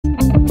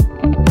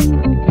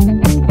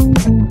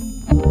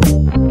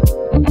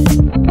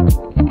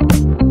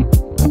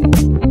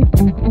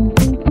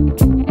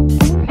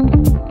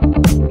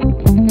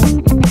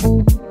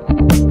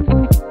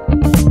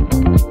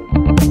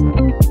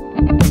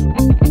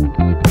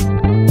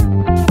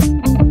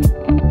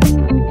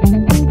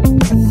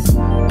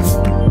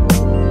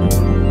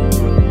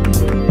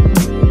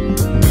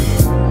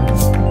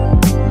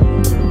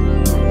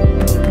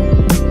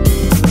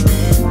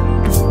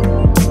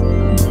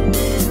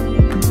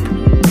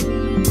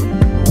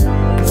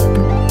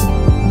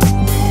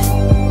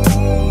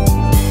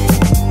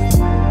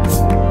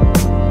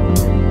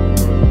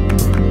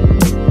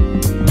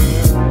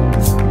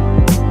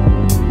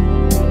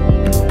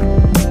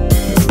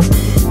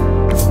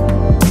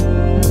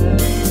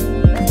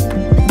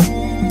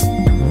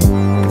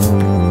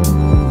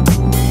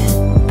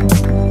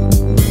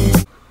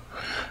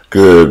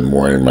Good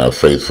morning, my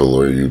faithful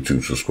loyal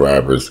YouTube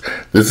subscribers.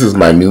 This is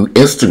my new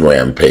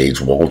Instagram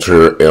page,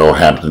 Walter L.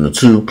 Hampton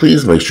 2.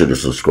 Please make sure to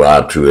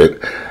subscribe to it,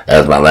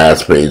 as my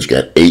last page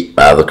got ate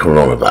by the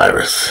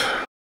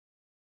coronavirus.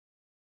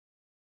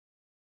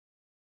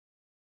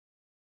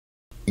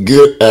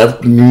 Good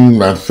afternoon,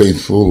 my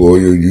faithful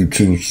loyal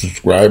YouTube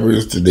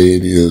subscribers. Today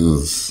it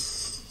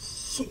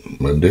is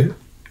Monday,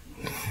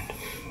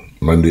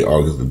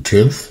 August the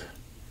 10th.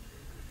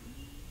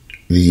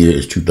 The year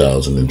is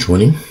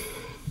 2020.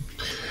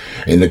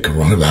 And the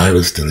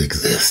coronavirus still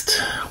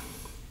exists.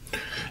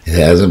 It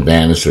hasn't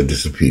vanished or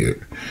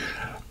disappeared.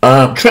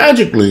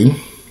 Tragically,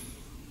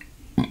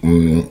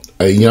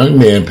 a young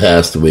man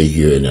passed away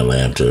here in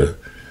Atlanta.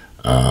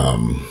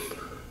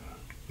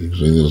 He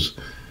was in his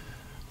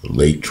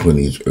late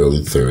 20s, early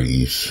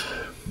 30s.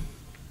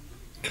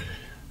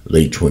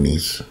 Late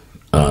 20s.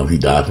 He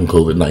died from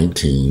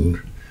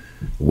COVID-19.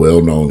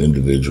 Well-known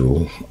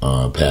individual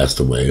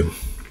passed away.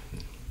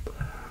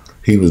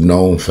 He was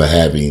known for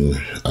having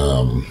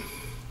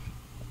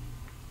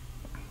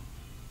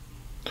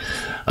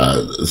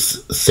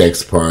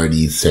sex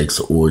parties, sex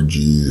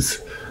orgies.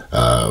 He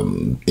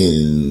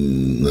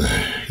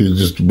was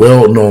just a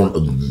well-known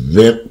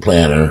event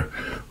planner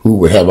who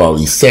would have all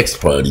these sex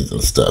parties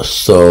and stuff.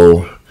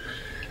 So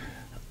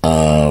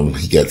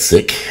he got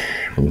sick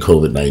from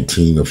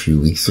COVID-19 a few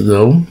weeks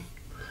ago.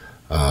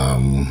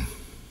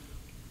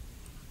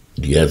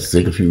 He got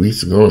sick a few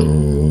weeks ago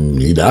and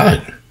he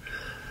died.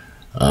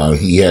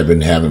 He had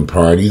been having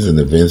parties and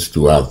events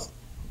throughout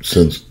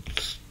since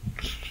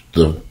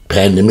the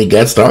pandemic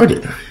got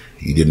started.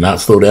 He did not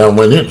slow down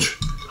 1 inch.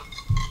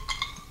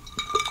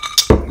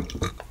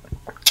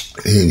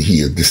 And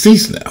he is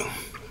deceased now.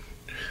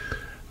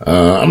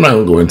 I'm not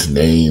going to go into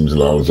names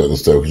and all this other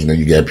stuff. You know,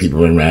 you got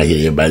people running around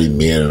here, everybody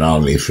men and all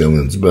their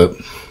feelings. But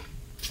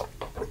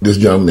this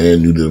young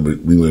man knew that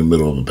we were in the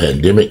middle of a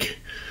pandemic.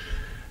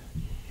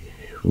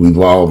 We've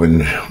all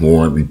been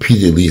warned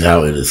repeatedly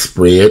how it has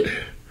spread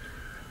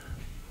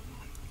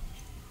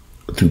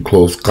through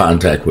close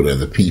contact with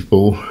other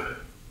people.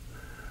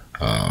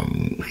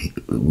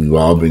 We've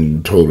all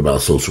been told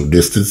about social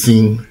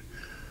distancing.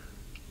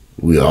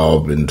 We've all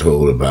been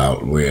told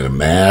about wearing a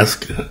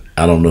mask.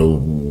 I don't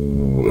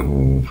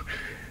know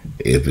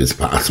if it's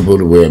possible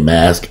to wear a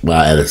mask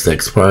while at a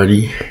sex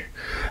party.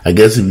 I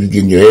guess if you're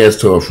getting your ass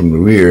tore from the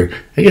rear,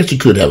 I guess you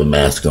could have a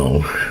mask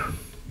on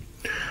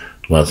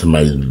while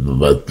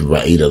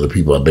about 8 other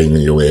people are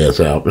banging your ass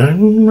out.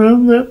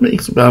 Well, that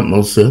makes about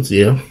most sense,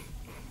 yeah.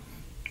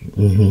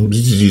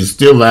 You're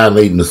still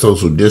violating the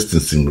social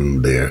distancing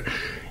rule there.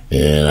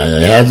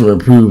 And it hasn't been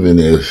proven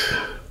if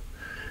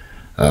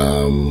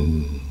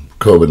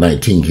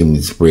COVID-19 can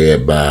be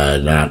spread by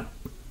not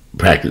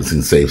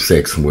practicing safe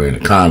sex and wearing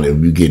a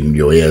condom. You're getting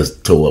your ass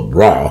tore up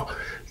raw.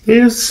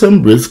 There's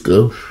some risk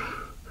of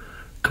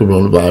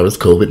coronavirus,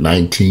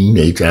 COVID-19,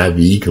 HIV,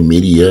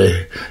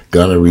 chlamydia,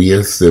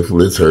 gonorrhea,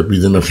 syphilis,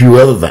 herpes, and a few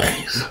other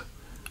things.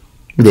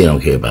 They don't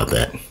care about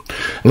that.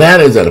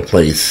 Atlanta is at a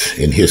place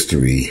in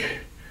history.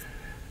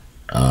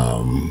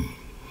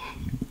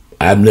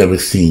 I've never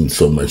seen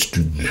so much.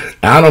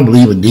 I don't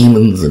believe in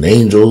demons and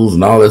angels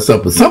and all that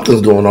stuff, but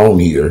something's going on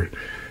here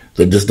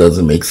that just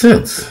doesn't make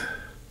sense.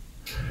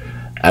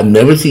 I've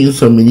never seen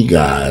so many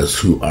guys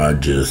who are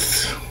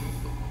just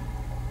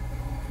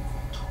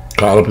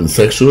caught up in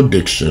sexual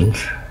addiction.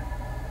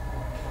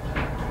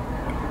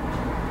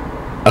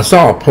 I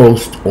saw a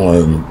post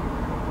on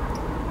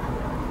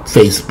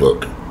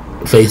Facebook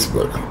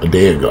a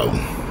day ago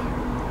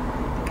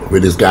where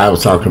this guy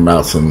was talking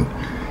about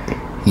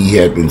he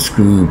had been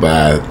screwed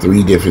by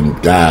 3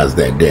 different guys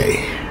that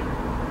day.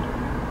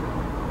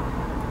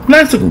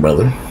 Nice looking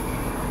brother.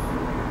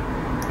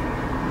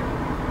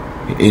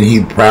 And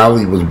he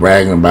proudly was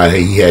bragging about how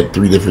he had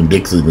 3 different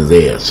dicks in his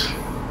ass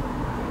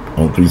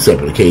on 3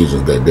 separate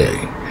occasions that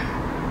day.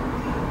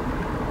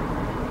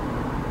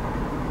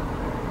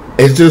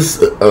 It's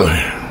just,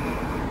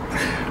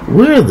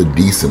 where are the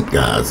decent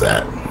guys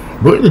at?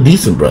 Where are the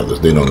decent brothers?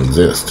 They don't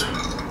exist.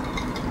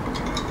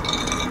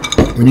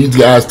 When these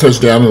guys touch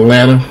down in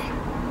Atlanta,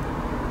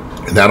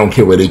 and I don't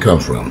care where they come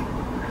from,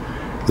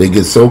 they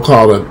get so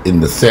caught up in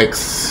the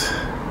sex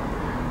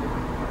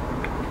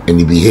and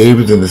the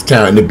behaviors in this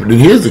town. And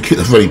here's the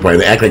funny part: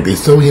 they act like they're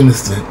so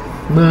innocent.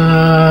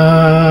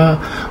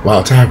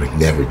 Walter, I would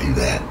never do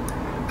that.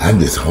 I'm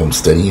just home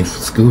studying for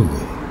school.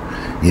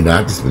 You know,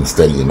 I've just been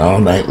studying all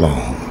night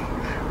long.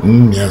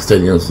 Yeah,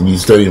 you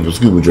studying for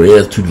school with your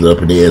ass tooted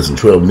up in the ass and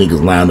 12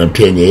 niggas lined up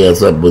tearing your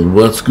ass up. But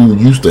what school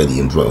you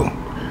studying for?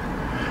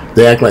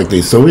 They act like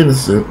they're so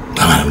innocent. Oh,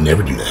 I would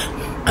never do that.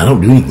 I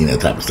don't do anything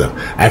that type of stuff.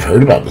 I've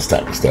heard about this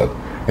type of stuff.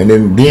 And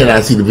then I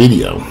see the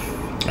video.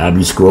 I'll be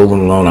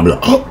scrolling along. I'll be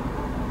like, oh.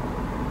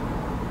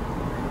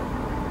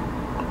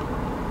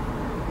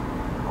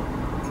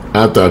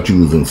 I thought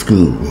you was in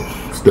school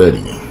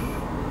studying.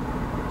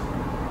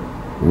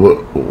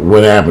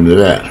 What happened to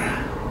that?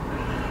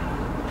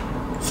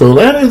 So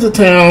Atlanta is a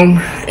town,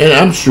 and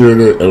I'm sure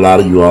that a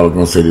lot of you all are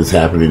going to say this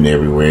happening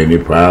everywhere, and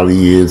it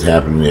probably is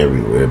happening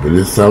everywhere, but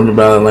there's something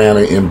about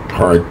Atlanta in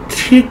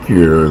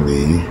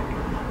particularly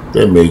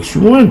that makes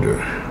you wonder.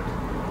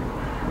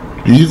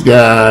 These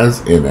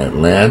guys in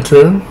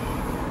Atlanta,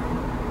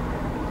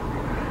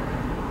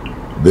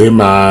 their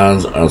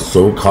minds are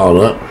so caught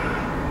up.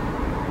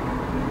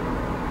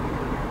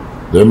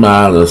 Their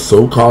minds are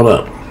so caught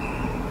up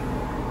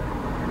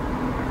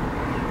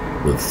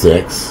with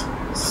sex,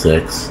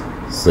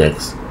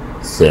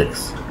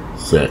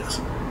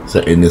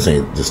 and this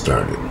ain't just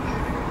started.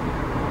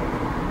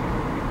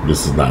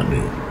 This is not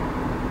new.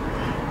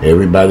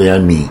 Everybody I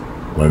meet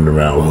running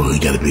around, oh, he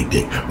got a big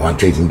dick. Oh, I'm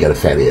Jason got a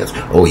fat ass.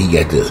 Oh, he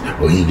got this.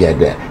 Oh, he got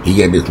that. He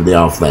got this, but they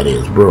all flat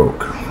ass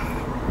broke.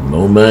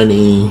 No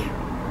money.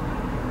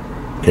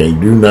 Can't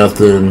do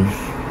nothing.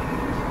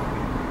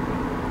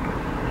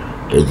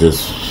 It's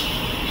just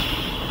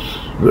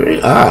very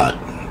odd.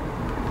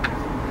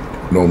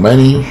 No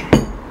money.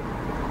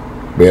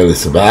 Barely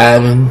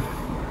surviving.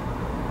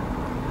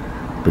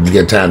 But you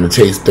got time to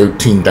chase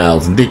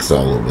 13,000 dicks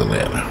all over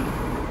Atlanta.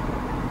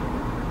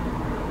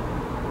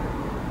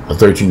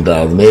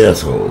 13,000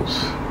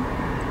 assholes.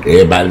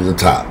 Everybody's the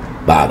top,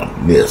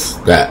 bottom, this,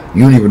 that.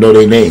 You don't even know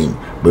their name,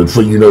 but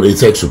before you know their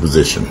sexual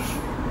position.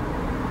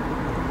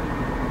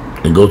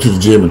 And go to the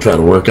gym and try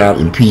to work out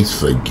in peace,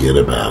 forget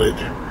about it.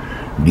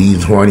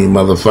 These horny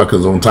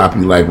motherfuckers on top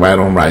of you like white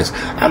on rice.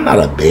 I'm not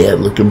a bad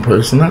looking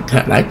person. I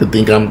like to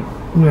think I'm,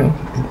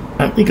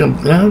 I need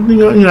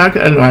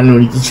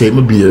to shave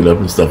my beard up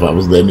and stuff. I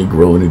was letting it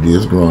grow, and it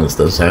is growing and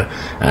stuff. So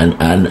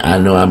I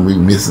know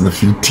I'm missing a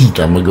few teeth.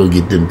 I'm gonna go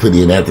get them put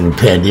in after the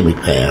pandemic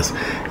pass.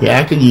 Yeah,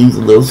 I could use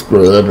a little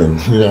scrub, and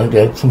I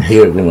got some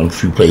hair growing in a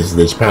few places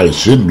that probably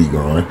shouldn't be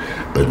growing,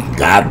 but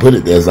God put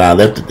it there, so I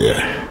left it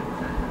there.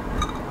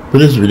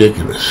 But it's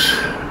ridiculous.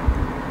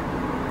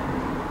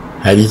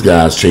 How these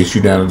guys chase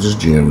you down to this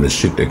gym, the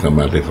shit that come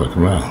out their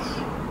fucking mouth.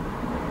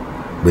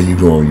 Where you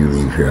going when you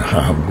leave here?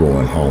 I'm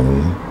going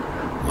home.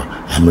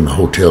 I'm in a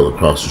hotel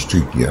across the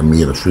street. Yeah,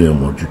 me and a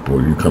friend want you, boy.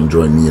 You come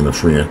join me and a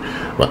friend.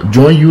 Well,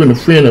 join you and a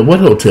friend at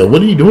what hotel?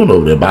 What are you doing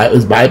over there?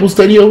 Is Bible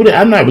study over there?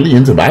 I'm not really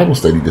into Bible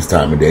study this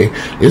time of day.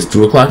 It's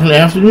 2 o'clock in the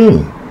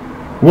afternoon.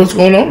 What's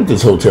going on with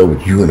this hotel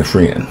with you and a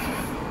friend?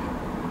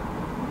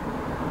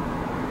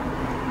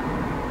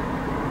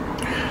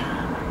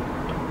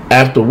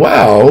 After a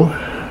while,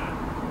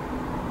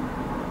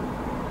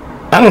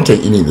 I don't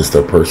take any of this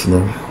stuff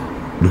personal,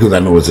 because I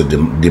know it's a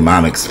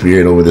demonic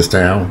spirit over this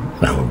town.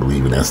 I don't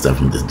believe in that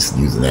stuff. I'm just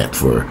using that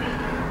for,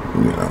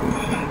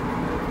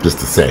 just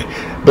to say.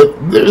 But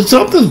there's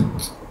something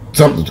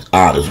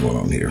odd is going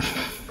on here.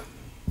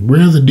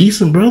 Where are the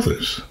decent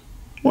brothers?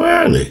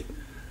 Where are they?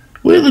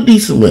 Where are the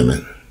decent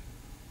women?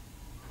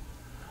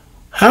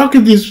 How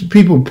can these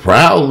people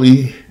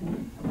proudly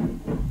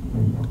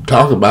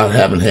talk about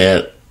having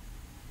had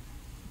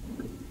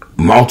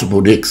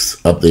multiple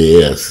dicks up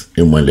their ass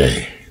in one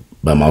day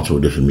by multiple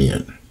different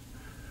men?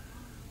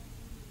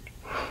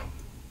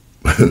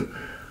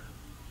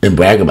 And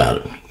brag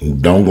about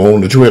it. Don't go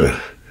on to Twitter.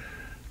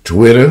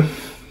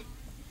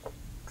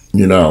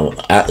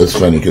 It's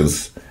funny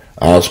because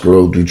I'll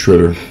scroll through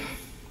Twitter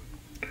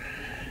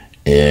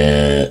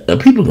and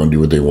people are going to do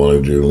what they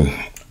want to do.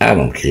 I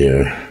don't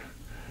care.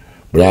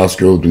 But I'll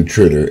scroll through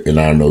Twitter and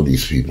I know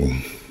these people.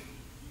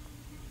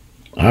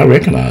 I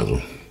recognize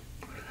them.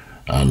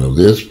 I know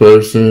this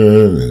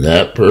person and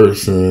that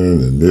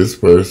person and this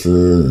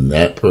person and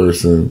that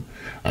person.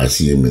 I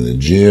see them in the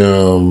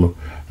gym.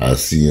 I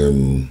see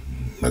them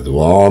at the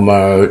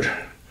Walmart.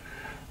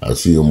 I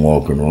see them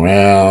walking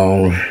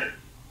around.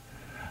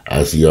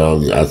 I see all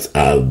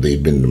the,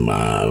 they've been to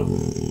my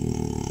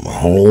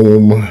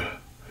home.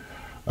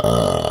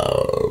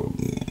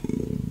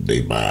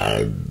 They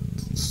buy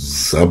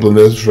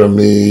supplements from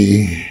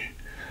me.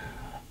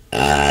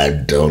 I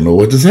don't know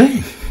what to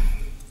say.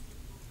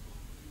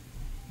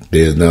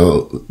 There's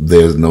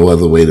no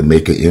other way to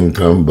make an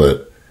income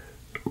but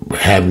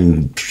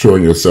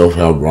showing yourself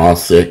how raw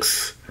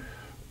sex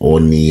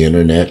on the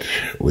internet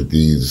with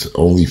these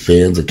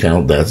OnlyFans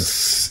account.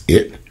 That's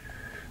it.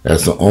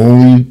 That's the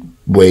only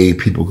way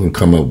people can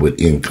come up with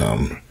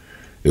income,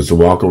 is to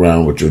walk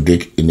around with your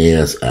dick and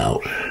ass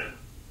out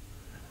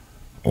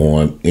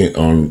on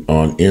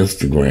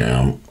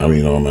Instagram.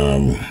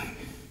 On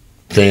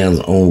fans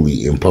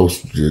only, and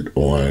post it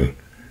on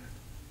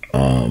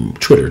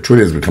Twitter.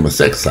 Twitter has become a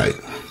sex site.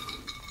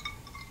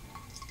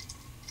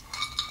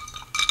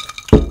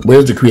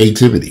 Where's the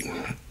creativity?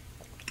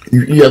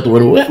 You have to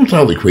wonder, what happened to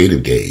all the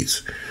creative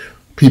gays?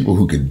 People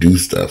who could do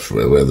stuff,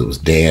 whether it was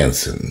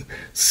dancing,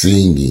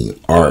 singing,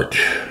 art,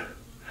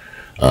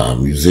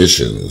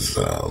 musicians,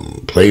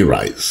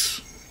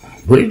 playwrights.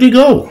 Where did they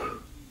go?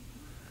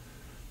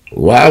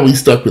 Why are we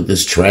stuck with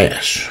this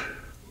trash?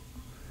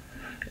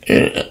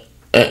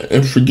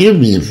 And forgive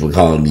me for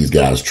calling these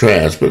guys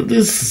trash, but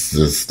this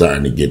is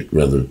starting to get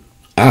rather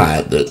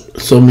odd that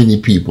so many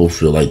people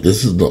feel like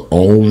this is the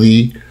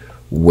only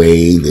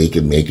way they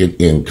can make an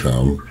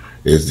income,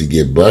 is to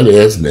get butt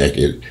ass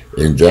naked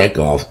and jack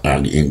off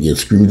and get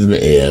screwed in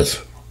the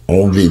ass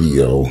on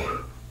video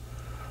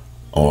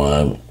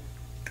on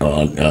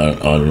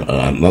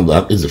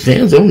is it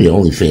fans only?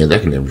 OnlyFans. I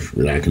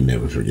can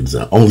never forget this.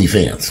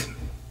 OnlyFans.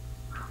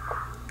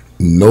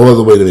 No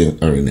other way to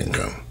earn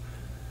income.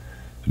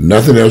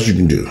 Nothing else you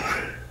can do.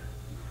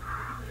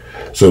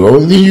 So the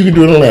only thing you can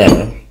do in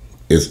Atlanta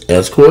is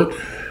escort,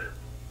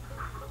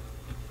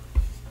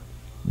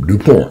 do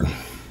porn,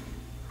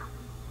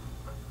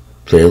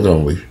 fans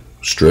only,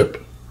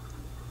 strip.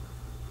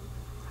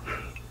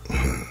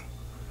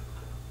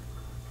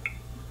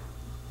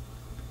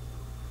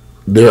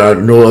 There are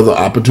no other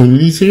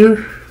opportunities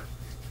here.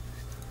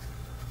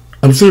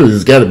 I'm sure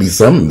there's got to be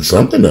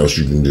something else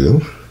you can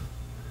do.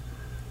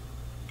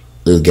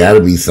 There's got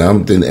to be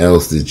something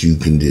else that you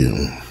can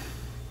do.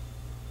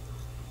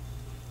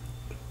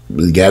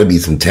 There's got to be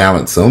some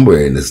talent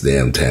somewhere in this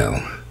damn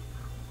town.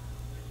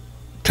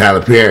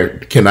 Tyler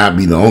Perry cannot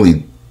be the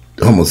only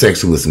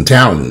homosexual with some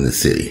talent in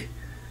this city.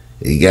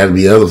 You got to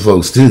be other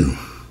folks too.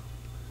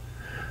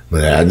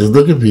 But I just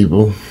look at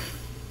people,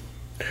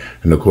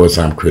 and of course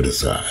I'm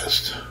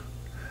criticized.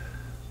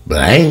 But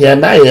I ain't got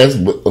my ass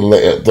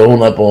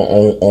thrown up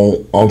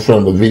on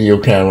front of the video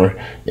camera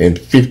and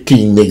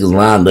 15 niggas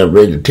lined up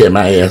ready to tear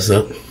my ass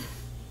up.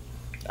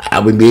 I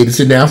wouldn't be able to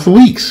sit down for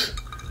weeks.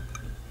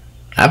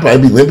 I'd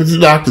probably be limping to the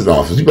doctor's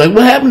office. He'd be like,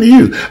 what happened to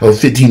you? Oh,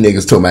 15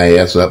 niggas tore my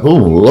ass up. Oh,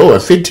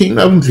 Lord, 15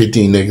 of them,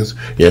 15 niggas.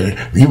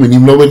 Yeah, you wouldn't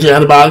even know which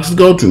antibiotics to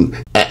go to.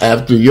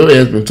 After your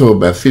ass been told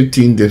by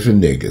 15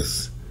 different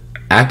niggas,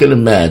 I can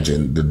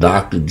imagine the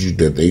doctor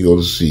that they go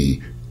to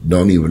see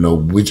don't even know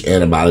which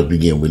antibiotic to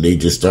begin with. They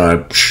just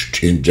start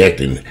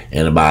injecting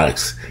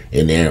antibiotics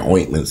in their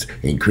ointments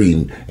and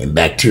cream and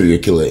bacteria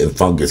killer and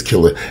fungus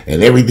killer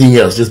and everything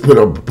else. Just put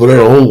a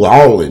whole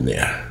all in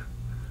there.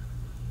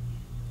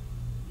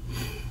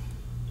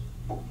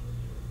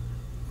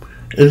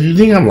 If you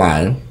think I'm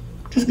lying,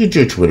 just get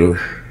your Twitter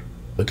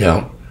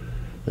account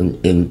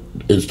and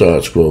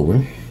start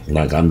scrolling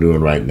like I'm doing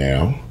right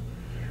now.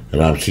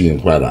 And I'm seeing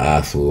quite an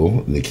eyeful,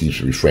 and it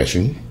keeps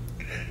refreshing.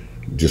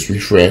 Just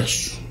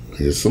refresh.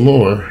 Here's some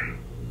more.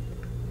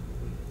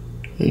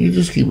 And you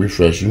just keep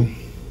refreshing.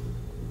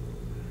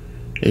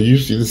 And you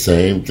see the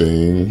same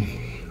thing.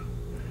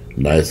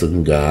 Nice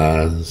looking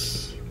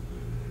guys.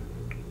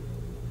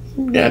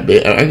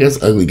 I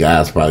guess ugly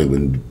guys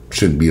probably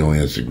shouldn't be on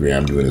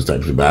Instagram doing this type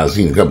of shit. But I've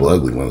seen a couple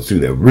ugly ones too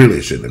that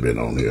really shouldn't have been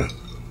on here.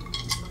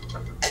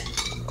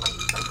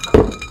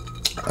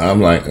 I'm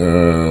like,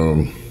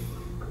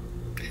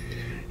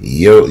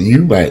 yo,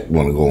 you might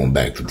want to go on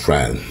back to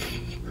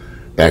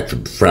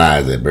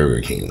fries at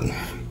Burger King.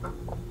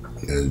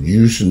 And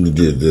you shouldn't have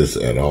did this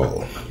at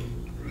all.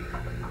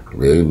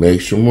 Really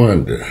makes you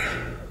wonder.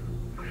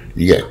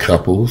 You got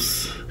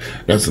couples.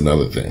 That's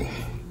another thing.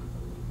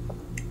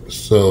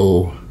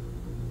 So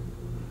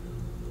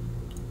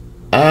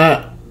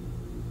I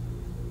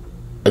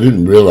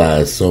didn't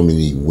realize so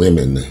many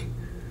women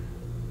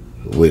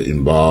would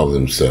involve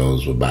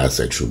themselves with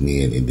bisexual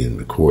men and then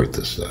record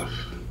this stuff.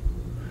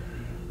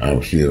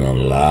 I'm seeing a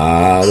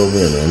lot of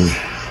women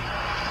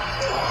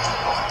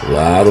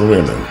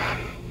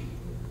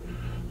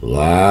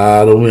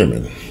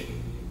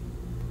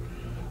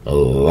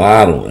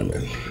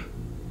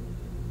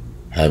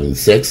having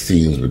sex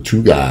scenes with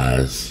two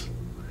guys,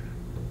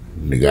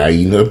 the guy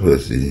eating her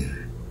pussy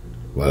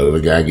while the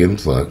guy getting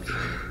fucked.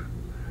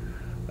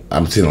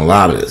 I'm seeing a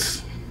lot of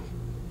this,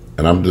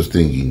 and I'm just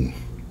thinking,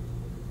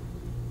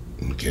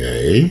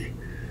 okay.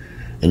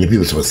 And then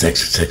people say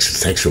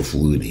sexual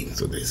fluidity,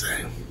 that's what they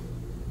say.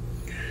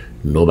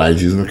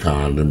 Nobody's using a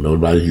condom.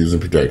 Nobody's using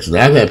protection.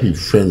 I've had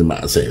friends of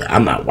mine say,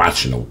 I'm not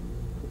watching no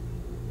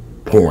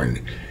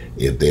porn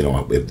if they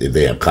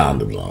have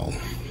condoms on.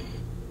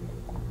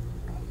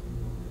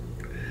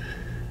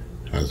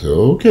 I said,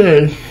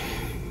 okay.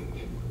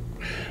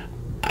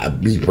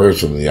 Me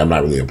personally, I'm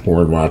not really a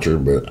porn watcher,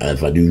 but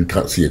if I do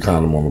see a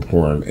condom on the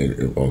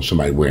porn or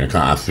somebody wearing a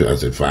condom, I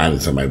said, finding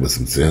somebody with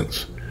some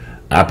sense.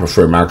 I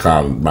prefer my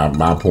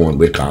porn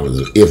with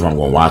condoms if I'm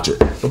going to watch it.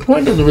 But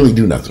porn doesn't really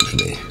do nothing for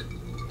me.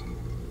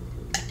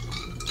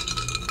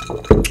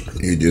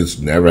 It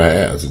just never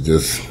has. It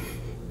just,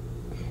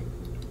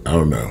 I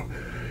don't know.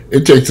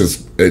 It takes a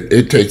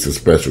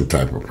special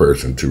type of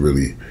person to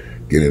really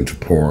get into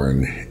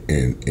porn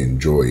and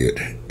enjoy it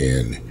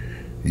and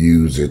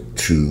use it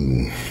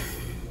to,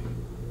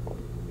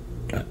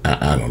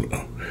 I don't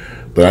know.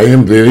 But I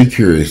am very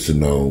curious to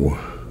know,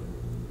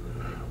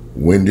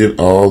 when did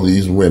all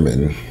these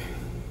women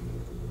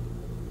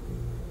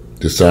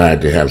decide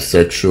to have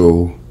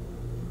sexual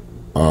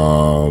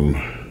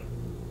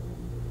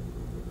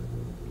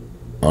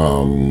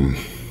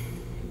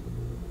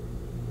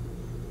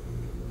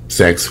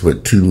sex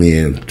with two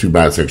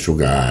bisexual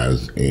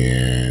guys,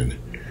 and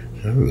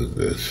who is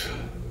this?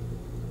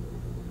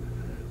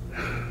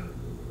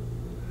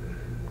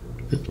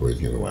 This boy's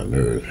getting on my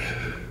nerves.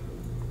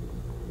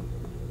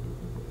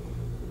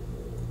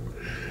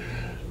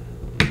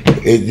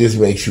 It just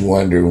makes you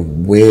wonder,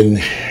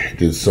 when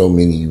did so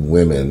many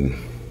women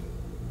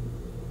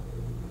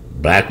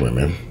black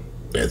women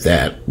at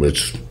that,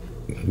 which,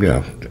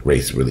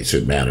 race really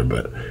shouldn't matter,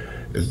 but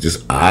it's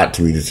just odd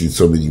to me to see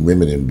so many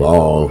women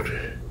involved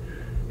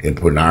in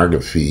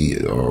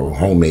pornography or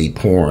homemade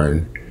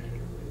porn.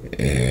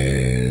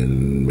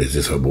 And is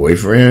this her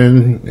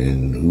boyfriend?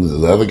 And who's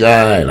the other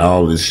guy? And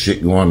all this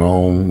shit going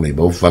on. They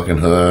both fucking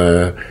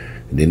her.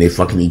 And then they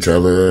fucking each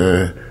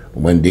other.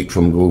 One dick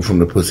go from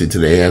the pussy to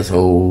the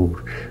asshole.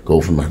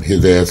 Go from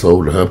his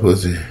asshole to her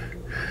pussy.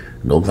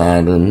 No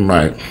condom.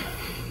 Like,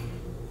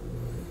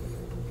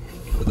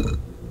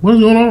 what's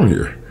going on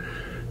here?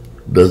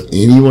 Does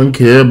anyone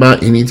care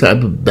about any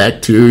type of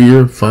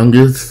bacteria,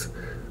 fungus,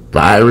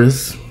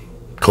 virus,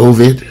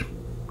 COVID,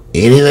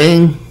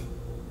 anything?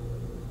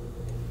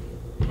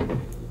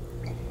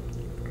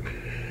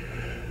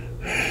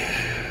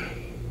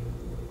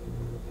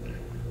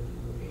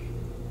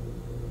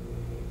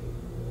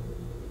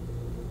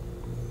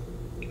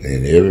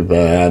 And every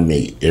guy I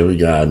meet, they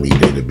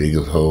the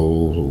biggest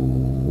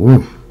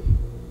hoes.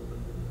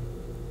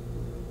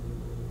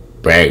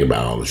 Brag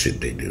about all the shit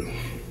they do.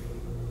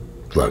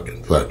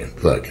 Fucking.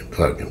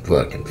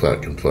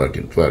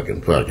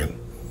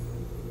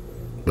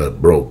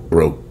 But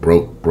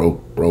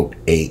broke,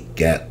 ain't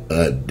got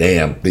a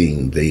damn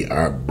thing. They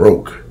are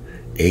broke.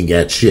 Ain't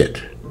got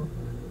shit.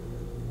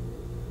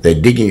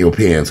 That dick in your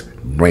pants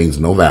brings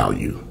no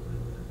value.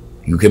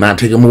 You cannot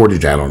take a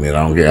mortgage out on it.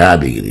 I don't care how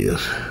big it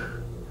is.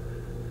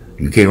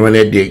 You can't run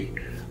that dick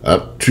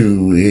up to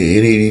any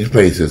of these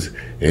places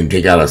and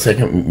take out a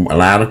second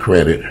line of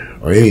credit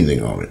or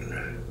anything on it.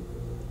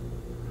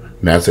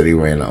 Now, so they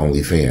ran the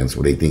OnlyFans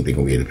where they think they're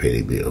going to be able to pay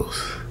their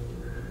bills.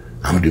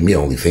 I'm going to do me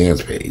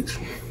OnlyFans page.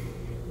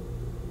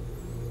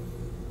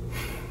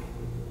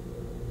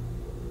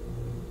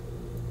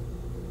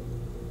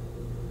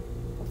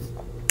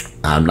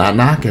 I'm not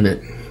knocking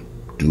it.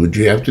 Do what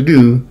you have to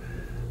do.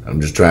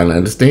 I'm just trying to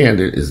understand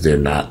it. Is there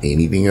not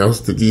anything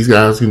else that these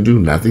guys can do?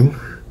 Nothing?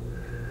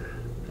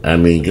 I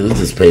mean, because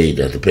it's just page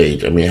after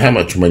page. I mean, how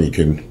much money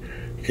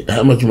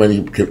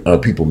are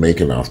people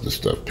making off this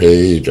stuff?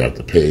 Page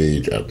after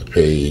page after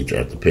page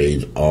after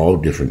page, all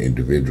different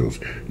individuals.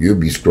 You'll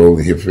be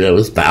scrolling here forever.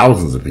 There's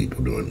thousands of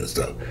people doing this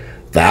stuff.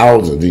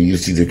 Thousands. And you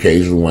see the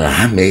occasional one,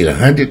 I made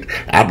 100.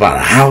 I bought a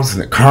house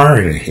and a car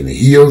and the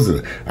hills,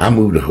 and I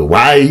moved to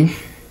Hawaii.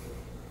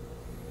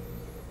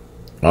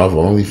 Off of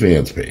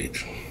OnlyFans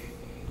page.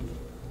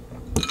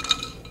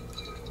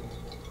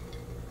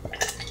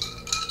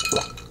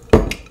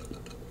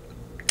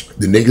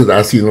 The niggas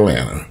I see in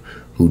Atlanta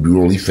who do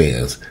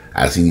OnlyFans,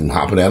 I see them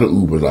hopping out of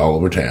Ubers all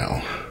over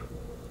town,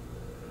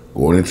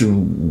 going into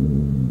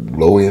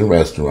low-end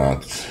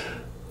restaurants,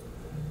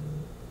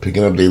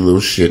 picking up their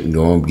little shit and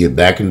going, get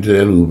back into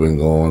that Uber and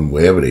going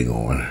wherever they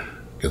going.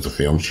 It's a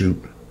film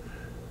shoot.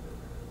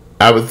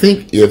 I would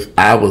think if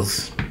I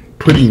was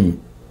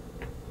putting,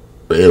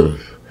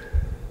 if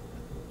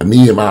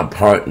me and my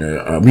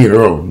partner, me and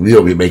Earl,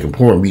 we'll be making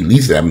porn, we at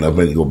least have enough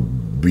money to go.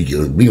 We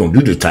gonna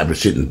do this type of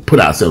shit and put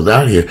ourselves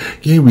out here.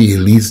 Can we at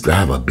least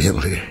drive a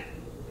Bentley?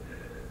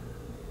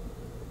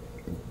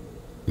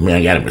 I mean,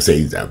 I got a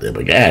Mercedes out there,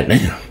 but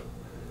goddamn.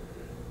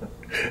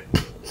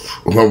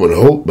 One would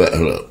hope,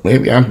 but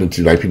maybe I'm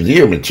too like people.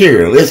 You're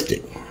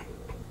materialistic.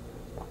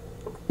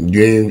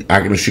 I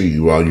can assure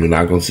you all, you're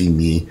not gonna see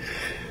me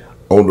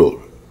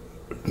on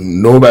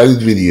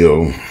nobody's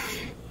video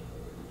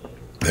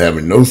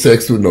having no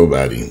sex with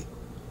nobody,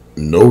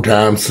 no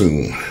time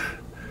soon.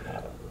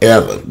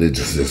 Ever.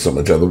 There's so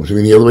many other ways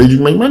you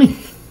can make money.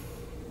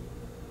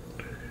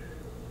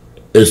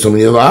 There's so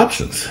many other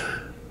options.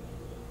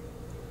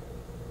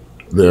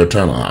 There are a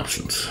ton of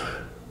options.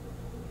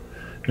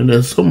 And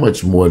there's so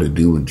much more to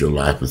do with your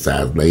life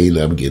besides laying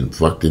up getting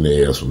fucked in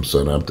the ass from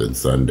sun up to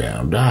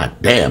sundown. God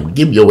damn,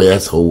 give your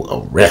asshole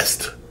a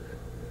rest.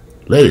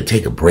 Let it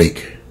take a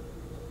break.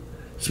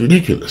 It's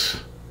ridiculous.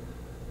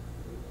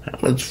 How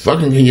much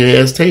fucking can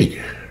your ass take?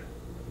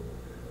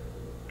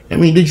 I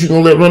mean, did you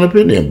gonna let run up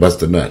in there and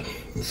bust a nut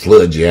and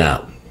flood you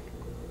out?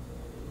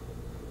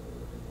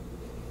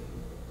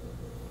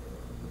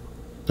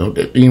 Don't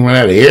that thing run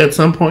out of air at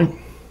some point?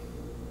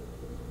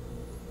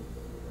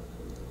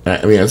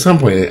 I mean, at some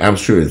point, I'm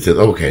sure it says,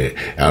 okay,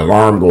 an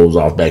alarm goes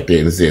off back there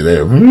and it says,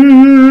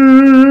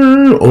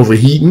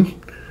 overheating.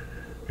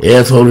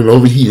 Asshole is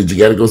overheated. You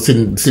gotta go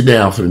sit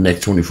down for the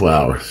next 24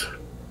 hours.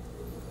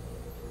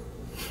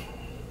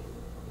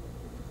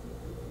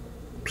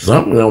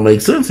 Something don't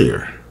make sense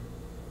here.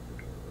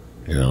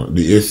 You know,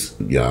 it's,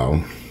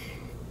 y'all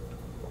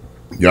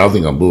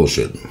think I'm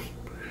bullshitting.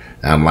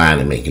 I'm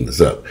lying and making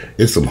this up.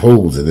 There's some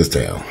holes in this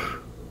town.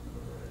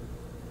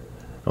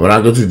 When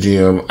I go to the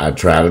gym, I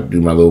try to do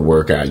my little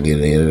workout and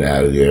get in and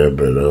out of there,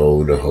 but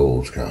the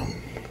holes come.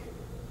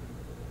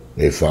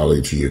 They follow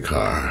you to your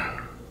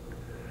car.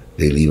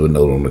 They leave a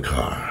note on the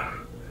car.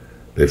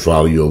 They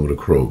follow you over to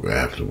Kroger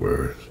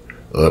afterwards,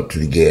 up to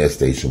the gas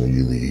station when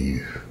you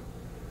leave.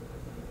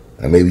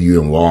 And maybe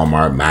you're in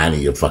Walmart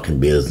minding your fucking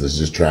business,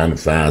 just trying to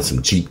find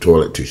some cheap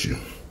toilet tissue.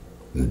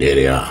 And there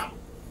they are.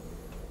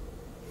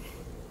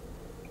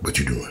 What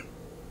you doing?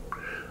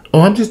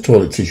 Oh, I'm just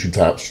toilet tissue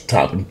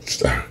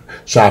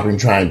shopping,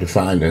 trying to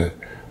find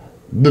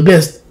the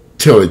best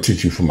toilet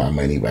tissue for my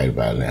money right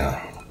about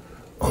now.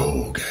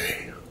 Oh,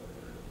 okay.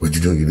 What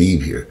you doing? You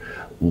leave here.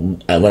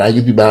 When I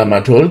get to buy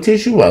my toilet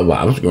tissue, I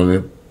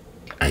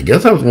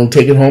guess I was going to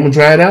take it home and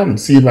try it out and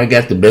see if I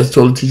got the best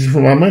toilet tissue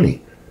for my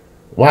money.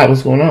 Why?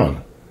 What's going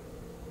on?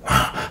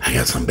 I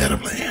got some better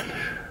plan.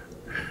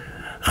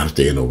 I'm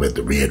staying over at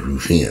the Red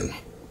Roof Inn.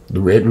 The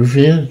Red Roof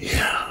Inn?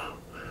 Yeah.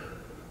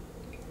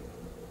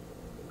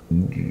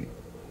 You're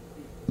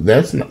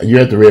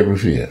at the Red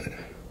Roof Inn.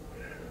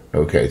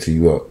 Okay, so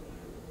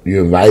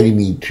you're inviting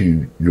me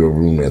to your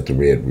room at the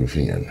Red Roof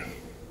Inn.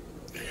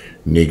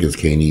 Niggas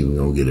can't even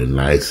go get a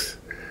nice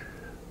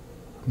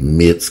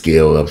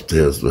mid-scale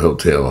upstairs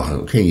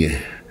hotel. Can you?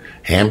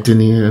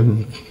 Hampton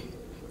Inn?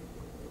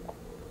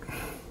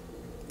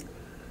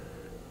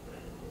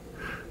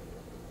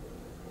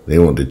 They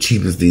want the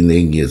cheapest thing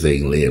they can get so they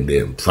can lay up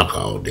there and fuck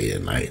all day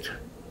and night.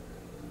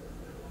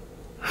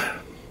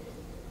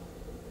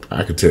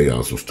 I could tell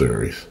y'all some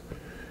stories,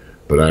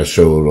 but I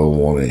sure don't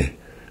want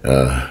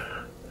to.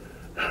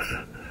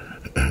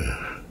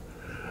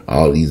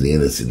 All these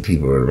innocent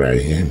people are right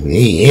here. We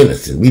ain't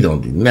innocent. We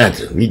don't do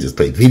nothing. We just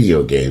play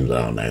video games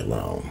all night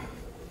long.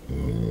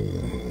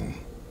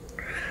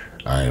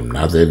 I am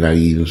not that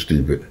naive and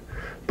stupid.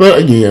 But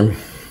again,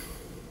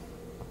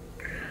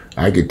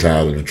 I get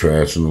tired of the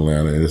trash in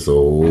Atlanta. There's a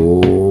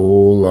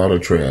whole lot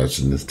of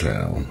trash in this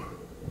town.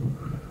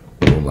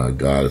 Oh my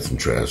God, there's some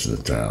trash in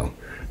this town.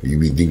 You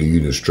be thinking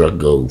you done struck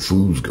gold,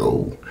 foods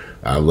gold.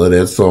 I love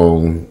that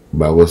song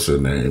by what's her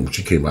name?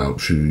 She came out a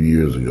few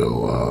years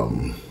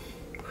ago.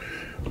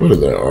 What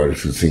is that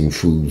artist who sing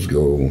Foods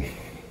Gold?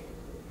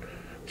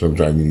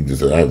 Sometimes you need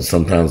to. I have to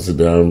sometimes sit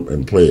down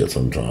and play it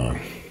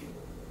sometime.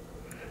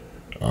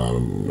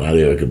 Not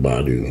Erykah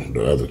Badu,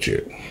 the other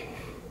chick.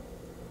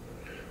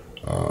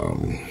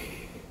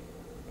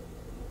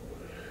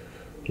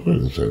 What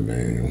is her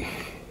name?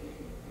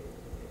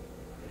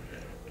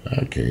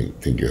 I can't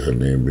think of her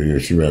name, but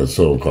she made a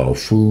song called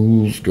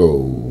Fools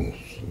Gold.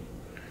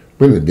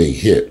 Been a big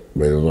hit,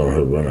 but it was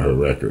on one of her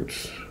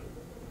records.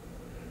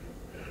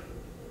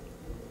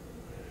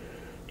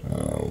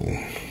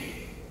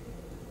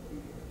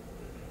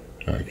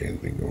 I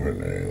can't think of her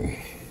name.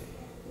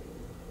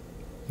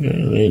 Yeah,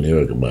 it ain't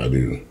Erykah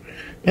Badu.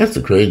 That's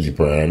the crazy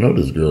part. I know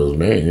this girl's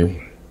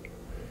name.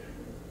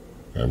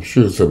 I'm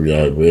sure some of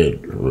y'all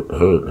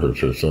heard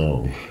her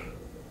song.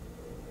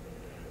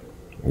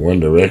 One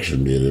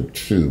Direction did it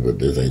too, but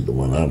this ain't the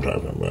one I'm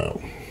talking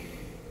about.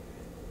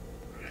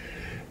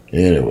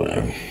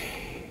 Anyway.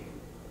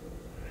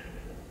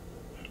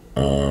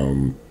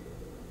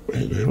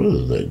 What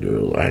is that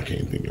girl? I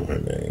can't think of her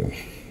name.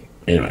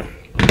 Anyway.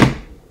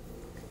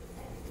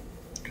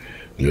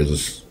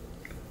 There's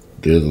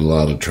a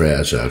lot of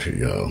trash out here,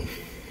 y'all.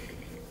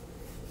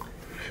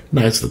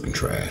 Nice looking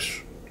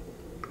trash.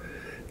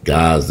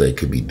 Guys that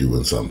could be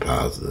doing something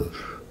positive.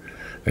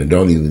 And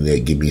don't even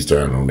get me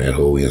started on that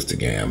whole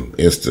Instagram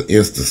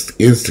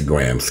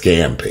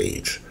scam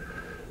page.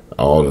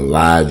 All the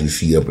lies you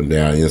see up and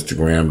down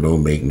Instagram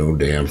don't make no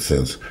damn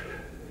sense.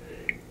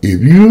 If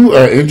you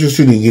are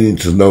interested in getting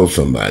to know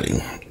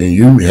somebody and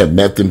you have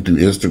met them through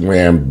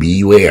Instagram,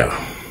 beware.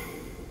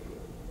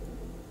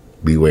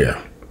 Beware.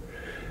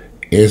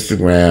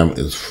 Instagram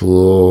is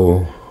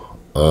full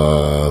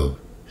of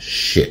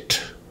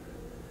shit.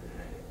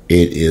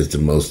 It is the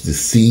most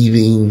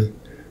deceiving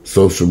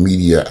social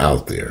media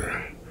out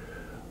there.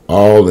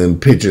 All in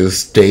pictures,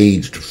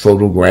 staged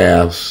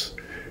photographs,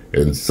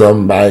 and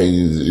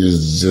somebody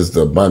is just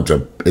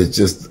it's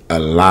just a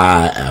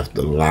lie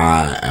after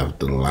lie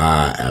after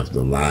lie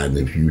after lie. And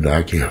if you're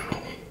not careful,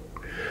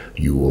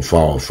 you will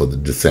fall for the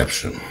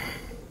deception.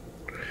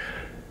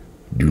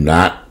 Do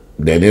not,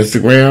 that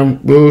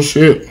Instagram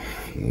bullshit.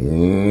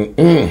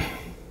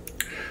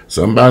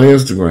 Somebody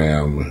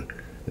Instagram,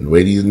 and the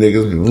way these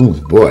niggas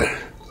move, boy.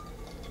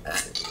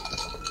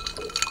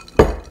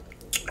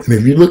 And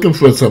if you're looking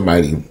for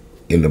somebody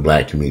in the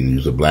black community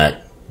who's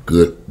a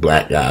good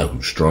black guy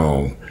who's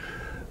strong,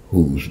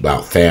 who's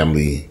about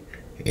family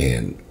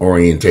and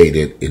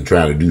orientated and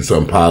trying to do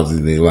something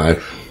positive in their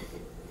life,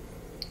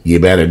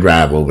 you better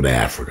drive over to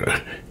Africa.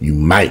 You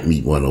might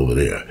meet one over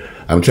there.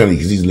 I'm telling you,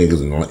 because these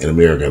niggas in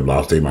America have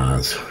lost their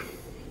minds.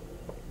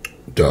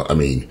 I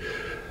mean,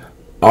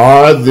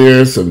 are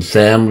there some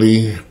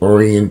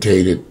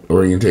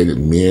family-orientated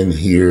men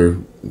here?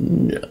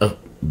 A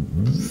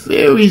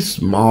very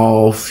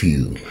small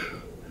few.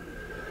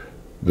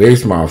 Very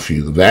small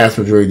few. The vast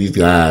majority of these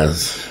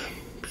guys,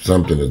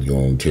 something is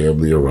going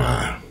terribly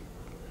awry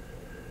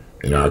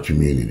in our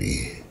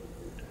community.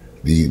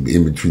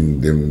 In between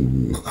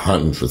them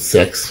hunting for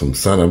sex from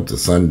sunup to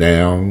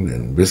sundown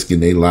and risking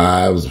their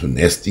lives from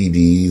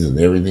STDs and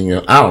everything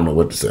else. I don't know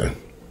what to say.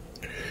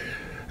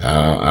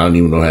 I don't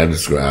even know how to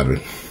describe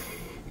it.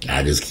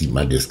 I just keep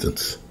my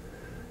distance.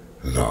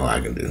 That's all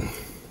I can do.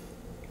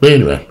 But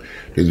anyway,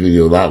 this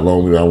video is a lot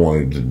longer than I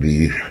wanted it to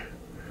be.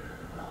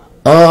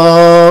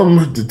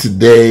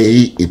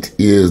 Today it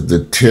is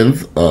the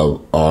 10th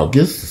of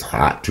August. It's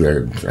hot.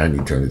 I need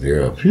to turn it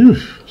there up. Phew.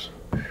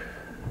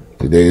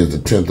 Today is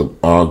the 10th of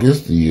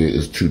August. The year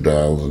is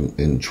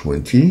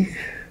 2020.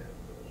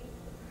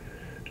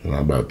 And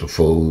I'm about to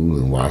fold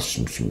and wash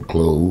some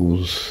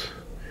clothes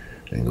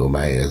and go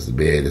my ass to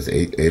bed. It's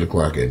 8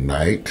 o'clock at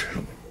night.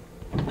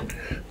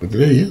 But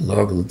today is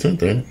August the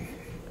 10th, ain't it?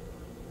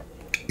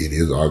 It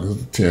is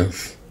August the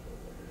 10th.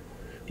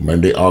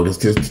 Monday,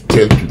 August 10th,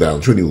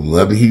 2020.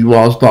 Love to hear you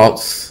all's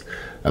thoughts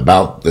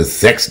about the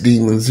sex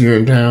demons here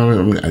in town.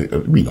 I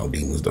mean, we know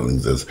demons don't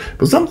exist,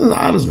 but something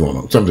odd is going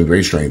on. Something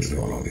very strange is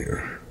going on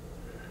here.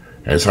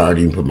 It's hard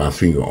to even put my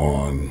finger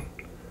on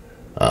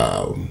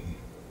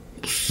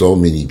so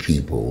many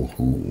people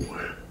who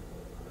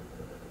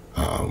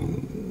are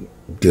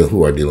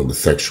dealing with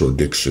sexual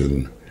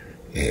addiction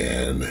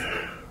and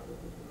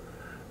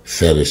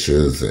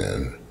fetishes,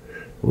 and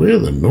we're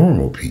the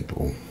normal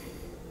people.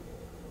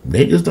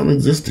 They just don't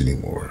exist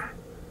anymore.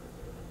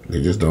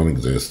 They just don't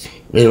exist.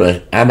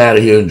 Anyway, I'm out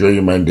of here. Enjoy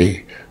your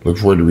Monday. Look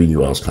forward to reading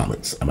you all's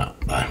comments. I'm out.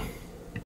 Bye.